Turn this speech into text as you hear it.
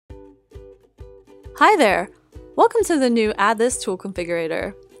Hi there! Welcome to the new AddThis tool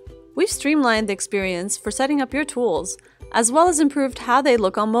configurator. We've streamlined the experience for setting up your tools, as well as improved how they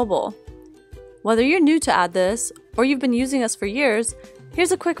look on mobile. Whether you're new to AddThis or you've been using us for years,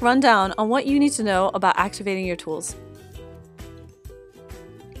 here's a quick rundown on what you need to know about activating your tools.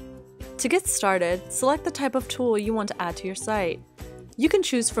 To get started, select the type of tool you want to add to your site. You can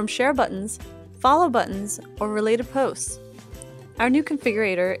choose from share buttons, follow buttons, or related posts. Our new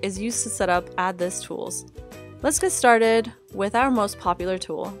configurator is used to set up AddThis tools. Let's get started with our most popular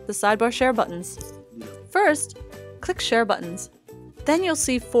tool, the sidebar share buttons. First, click Share Buttons. Then you'll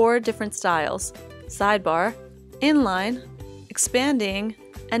see 4 different styles: sidebar, inline, expanding,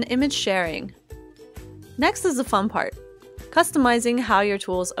 and image sharing. Next is the fun part, customizing how your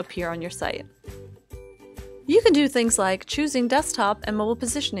tools appear on your site. You can do things like choosing desktop and mobile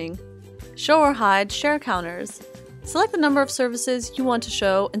positioning, show or hide share counters, select the number of services you want to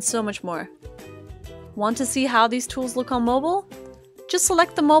show, and so much more. Want to see how these tools look on mobile? Just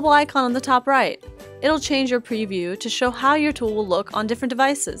select the mobile icon on the top right. It'll change your preview to show how your tool will look on different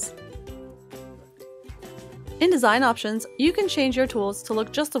devices. In Design Options, you can change your tools to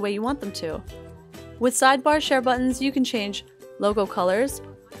look just the way you want them to. With sidebar share buttons, you can change logo colors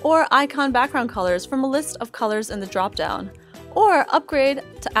or icon background colors from a list of colors in the drop-down, or upgrade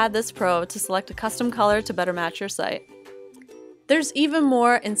to AddThis Pro to select a custom color to better match your site. There's even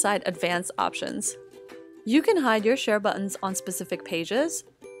more inside Advanced Options. You can hide your share buttons on specific pages,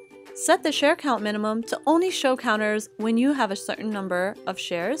 set the share count minimum to only show counters when you have a certain number of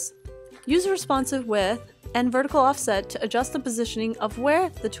shares, use responsive width and vertical offset to adjust the positioning of where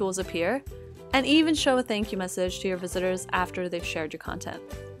the tools appear, and even show a thank you message to your visitors after they've shared your content.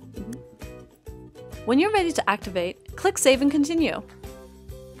 When you're ready to activate, click Save and Continue.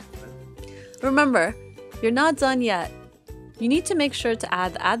 Remember, you're not done yet. You need to make sure to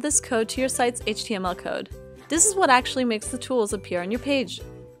add the AddThis code to your site's HTML code. This is what actually makes the tools appear on your page.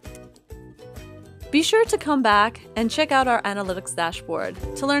 Be sure to come back and check out our analytics dashboard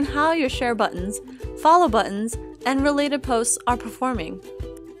to learn how your share buttons, follow buttons, and related posts are performing.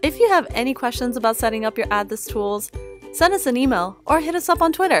 If you have any questions about setting up your AddThis tools, send us an email or hit us up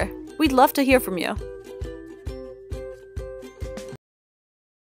on Twitter. We'd love to hear from you.